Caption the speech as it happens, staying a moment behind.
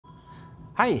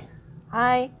Hi.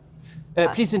 Hi.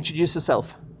 Please introduce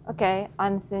yourself. Okay,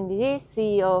 I'm Sunji,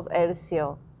 CEO of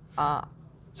Elcyo.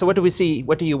 So what do we see?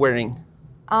 What are you wearing?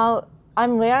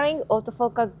 I'm wearing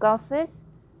autofocus glasses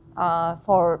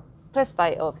for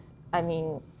presbyopes. I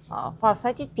mean,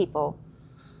 farsighted people.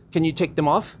 Can you take them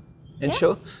off and Yeah.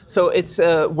 show? So it's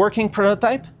a working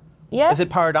prototype? Yes. Is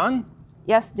it powered on?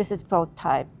 Yes, this is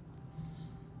prototype.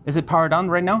 Is it powered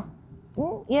on right now?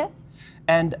 Yes.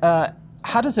 And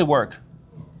how does it work?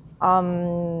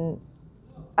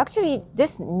 Actually,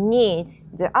 this needs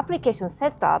the application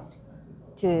setup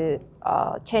to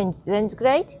change lens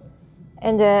grade.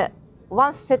 And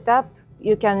once set up,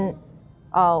 you can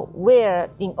wear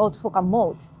in autofocus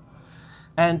mode.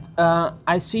 And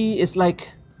I see it's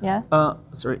like, Yes.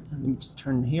 sorry, let me just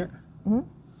turn here.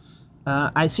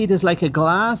 I see there's like a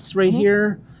glass right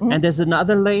here, and there's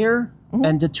another layer,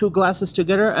 and the two glasses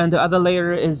together, and the other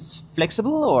layer is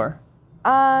flexible, or?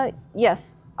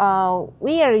 Yes.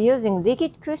 We are using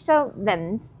liquid crystal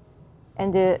lens,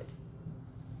 and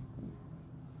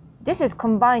this is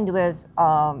combined with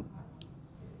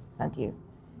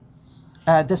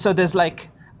So there's like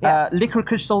liquid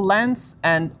crystal lens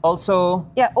and also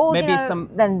maybe some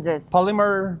lenses.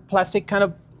 polymer plastic kind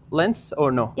of lens,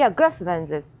 or no? Yeah, glass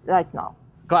lenses right now.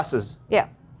 Glasses. Yeah.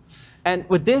 And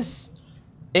with this,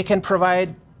 it can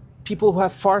provide people who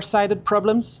have far-sighted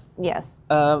problems. Yes.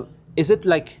 Is it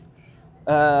like,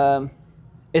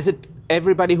 is it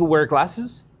everybody who wear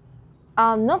glasses?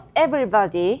 Not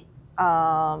everybody.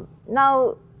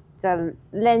 Now the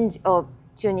range of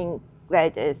tuning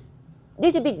grade is a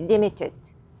little bit limited.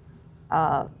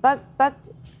 But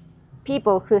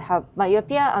people who have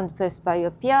myopia and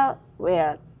presbyopia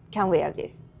can wear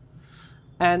this.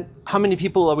 And how many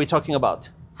people are we talking about?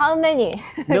 How many?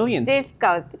 Millions. It's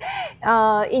difficult.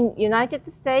 In United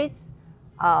States,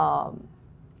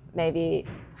 maybe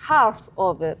half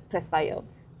of the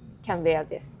presbyopes can wear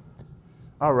this.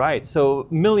 All right, so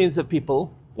millions of people.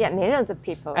 Yeah, millions of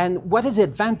people. And what is the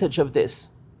advantage of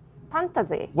this?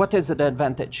 Fantasy. What is the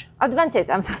advantage? Advantage,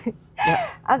 I'm sorry. Yeah.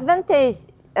 Advantage,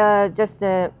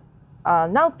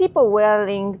 now people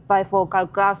wearing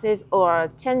bifocal glasses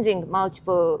or changing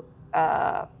multiple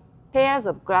pairs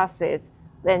of glasses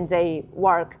when they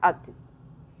work at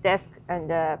desk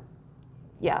and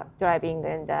driving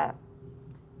and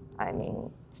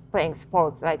playing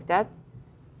sports like that.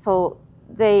 So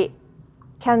they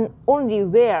can only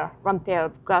wear one pair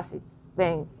of glasses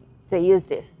when they use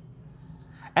this.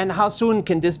 And how soon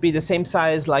can this be the same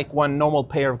size like one normal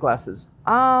pair of glasses?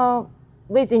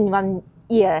 Within 1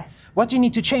 year. What do you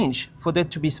need to change for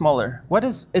that to be smaller? What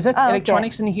is it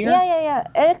electronics in here? Yeah.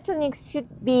 Electronics should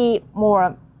be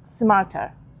more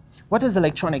smarter. What is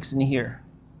electronics in here?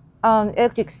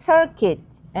 Electric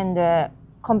circuit and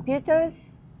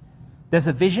computers. There's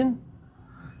a vision?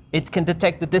 It can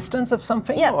detect the distance of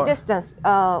something? Yeah, or? distance.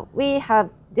 We have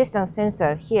distance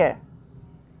sensor here.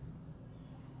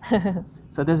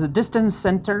 So there's a distance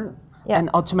sensor, and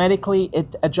automatically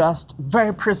it adjusts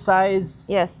very precise.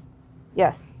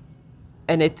 Yes.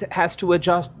 And it has to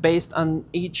adjust based on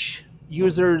each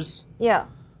user's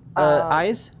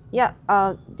eyes? Yeah,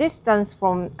 distance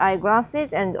from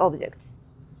eyeglasses and objects.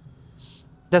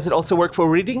 Does it also work for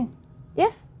reading?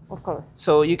 Yes, of course.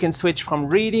 So you can switch from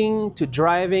reading to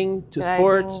driving to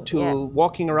sports to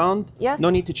walking around? Yes. No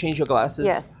need to change your glasses?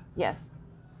 Yes.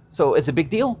 So it's a big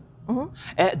deal?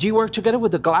 Do you work together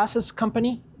with the glasses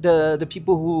company? The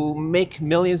people who make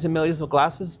millions and millions of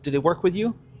glasses, do they work with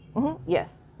you?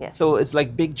 Yes. So it's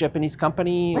like big Japanese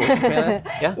company or something like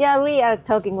that? Yeah, we are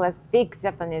talking with big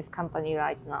Japanese company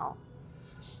right now.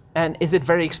 And is it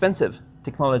very expensive,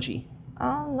 technology?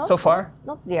 Not far?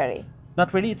 Not really.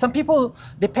 Not really? Some people,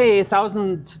 they pay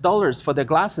 $1,000 for their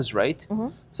glasses, right?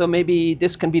 So maybe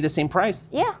this can be the same price?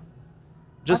 Yeah.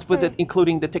 Just with it,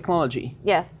 including the technology?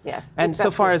 Yes. And so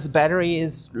far as battery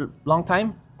is long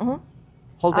time?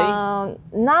 Whole day?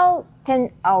 Now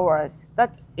 10 hours, but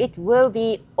it will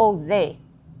be all day.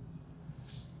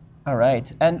 All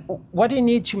right. And what do you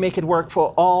need to make it work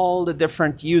for all the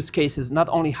different use cases, not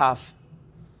only half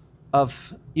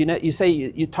of, you say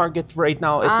you target right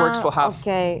now, it works for half.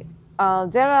 Okay.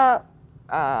 There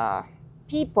are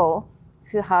people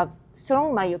who have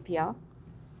strong myopia,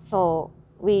 so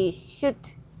we should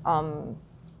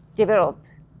develop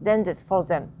lenses for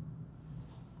them.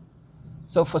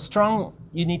 So for strong,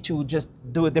 you need to just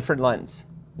do a different lens.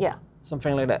 Yeah.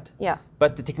 Something like that. Yeah.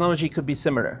 But the technology could be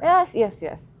similar. Yes.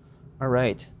 All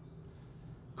right.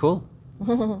 Cool.